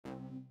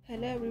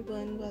Hello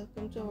everyone,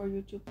 welcome to our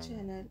YouTube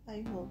channel.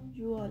 I hope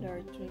you all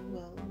are doing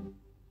well.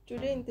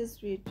 Today in this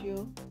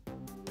video,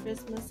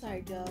 Christmas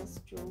ideas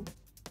to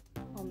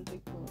home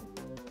decor.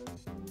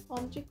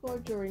 Home decor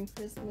during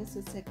Christmas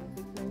is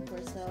significant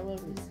for several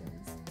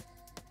reasons,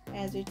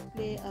 as it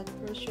plays a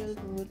crucial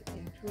role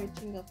in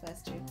creating a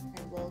festive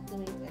and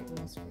welcoming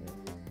atmosphere.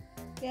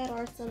 Here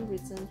are some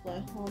reasons why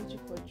home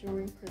decor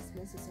during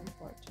Christmas is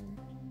important.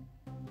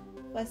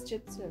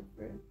 Festive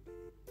spirit.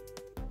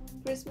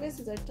 Christmas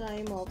is a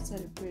time of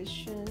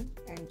celebration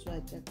and joy.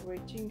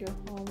 Decorating your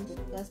home with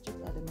festive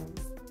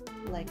elements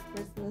like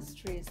Christmas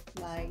trees,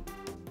 lights,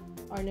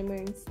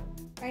 ornaments,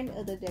 and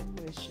other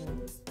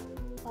decorations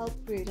help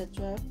create a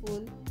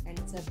joyful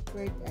and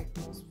separate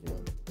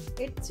atmosphere.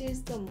 It sets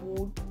the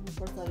mood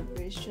for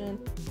celebration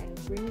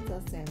and brings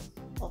a sense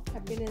of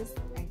happiness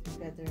and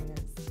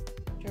togetherness,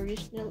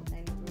 traditional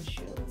and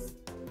crucial.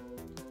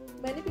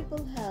 Many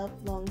people have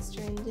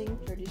long-standing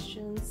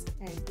traditions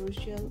and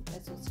rituals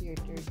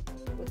associated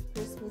with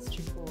Christmas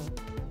decor,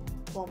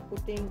 from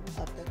putting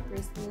up the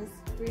Christmas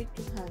tree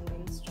to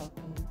hanging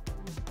stockings.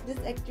 These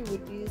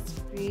activities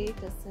create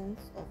a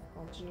sense of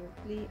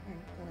continuity and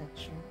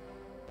connection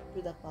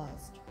to the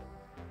past.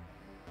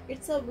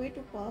 It's a way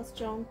to pass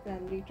down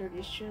family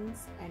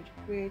traditions and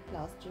create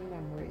lasting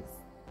memories.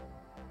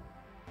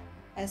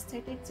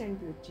 Aesthetics and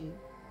beauty.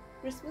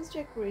 Christmas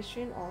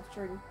decoration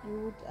often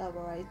include a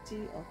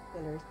variety of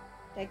colors,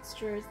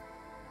 textures,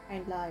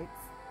 and lights,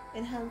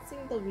 enhancing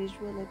the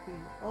visual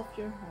appeal of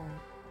your home.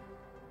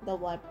 The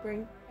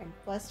vibrant and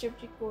festive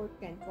decor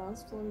can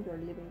transform your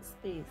living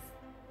space,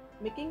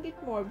 making it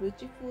more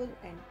beautiful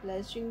and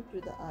pleasing to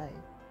the eye.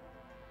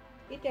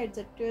 It adds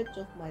a touch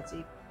of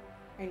magic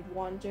and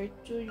wonder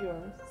to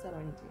your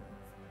surroundings.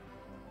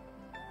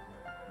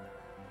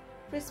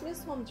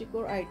 Christmas home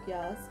decor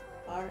ideas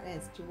are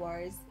as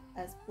diverse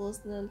as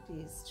personal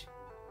taste,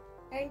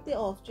 and they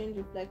often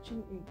reflect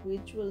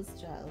individual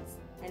styles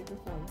and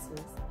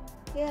preferences.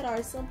 Here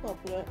are some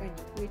popular and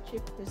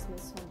creative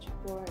Christmas home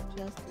decor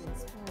ideas to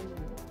inspire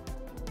you.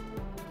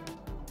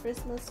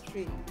 Christmas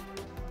tree.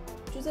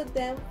 Choose a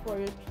theme for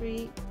your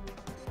tree: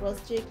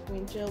 rustic,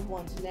 winter,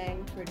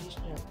 wonderland,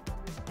 traditional,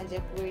 and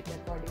decorate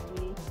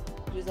accordingly.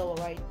 Use a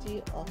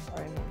variety of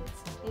ornaments,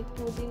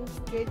 including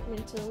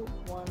ornamental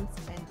ones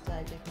and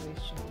tile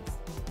decorations.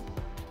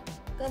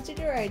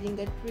 Consider adding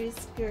a tree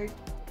skirt,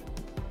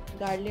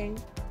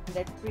 garland, and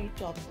a tree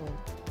topper.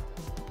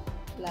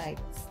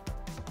 Lights.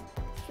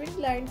 String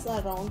lights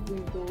around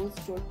windows,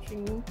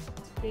 rotating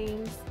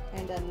screens,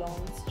 and a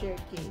long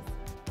staircase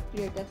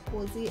create a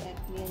cozy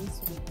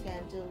ambience with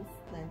candles,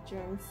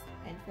 lanterns,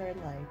 and fair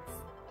lights.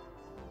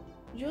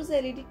 Use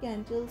LED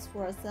candles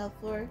for a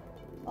safer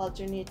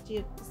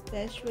alternative,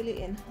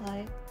 especially in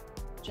high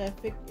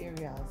traffic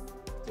areas.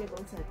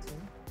 Table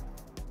setting.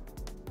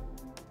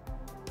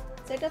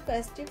 Set a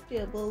festive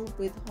table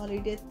with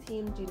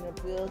holiday-themed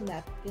dinnerware,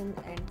 napkin,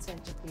 and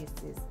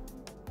centerpieces.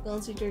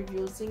 Consider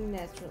using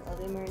natural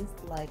elements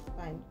like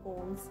pine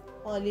cones,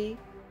 holly,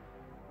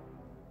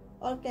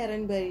 or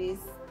cranberries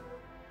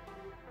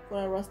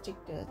for a rustic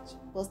touch.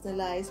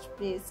 Personalized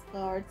place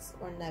cards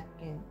or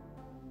napkin.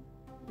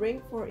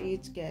 Bring for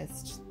each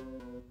guest.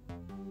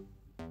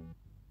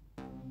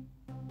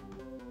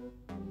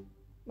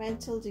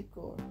 Mantle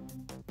decor.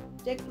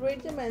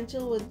 Decorate the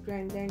mantle with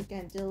garland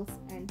candles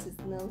and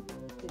seasonal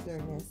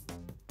togetherness.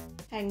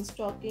 Hang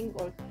stocking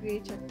or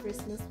create a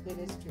Christmas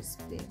village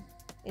display.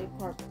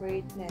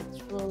 Incorporate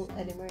natural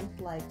elements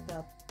like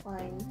the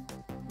pine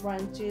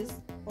branches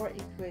or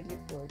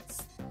acrylic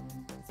woods.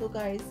 So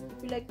guys,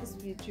 if you like this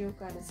video,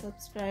 kindly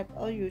subscribe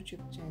our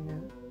YouTube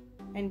channel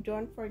and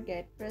don't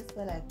forget press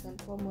bell icon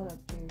for more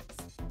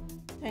updates.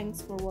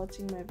 Thanks for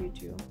watching my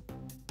video.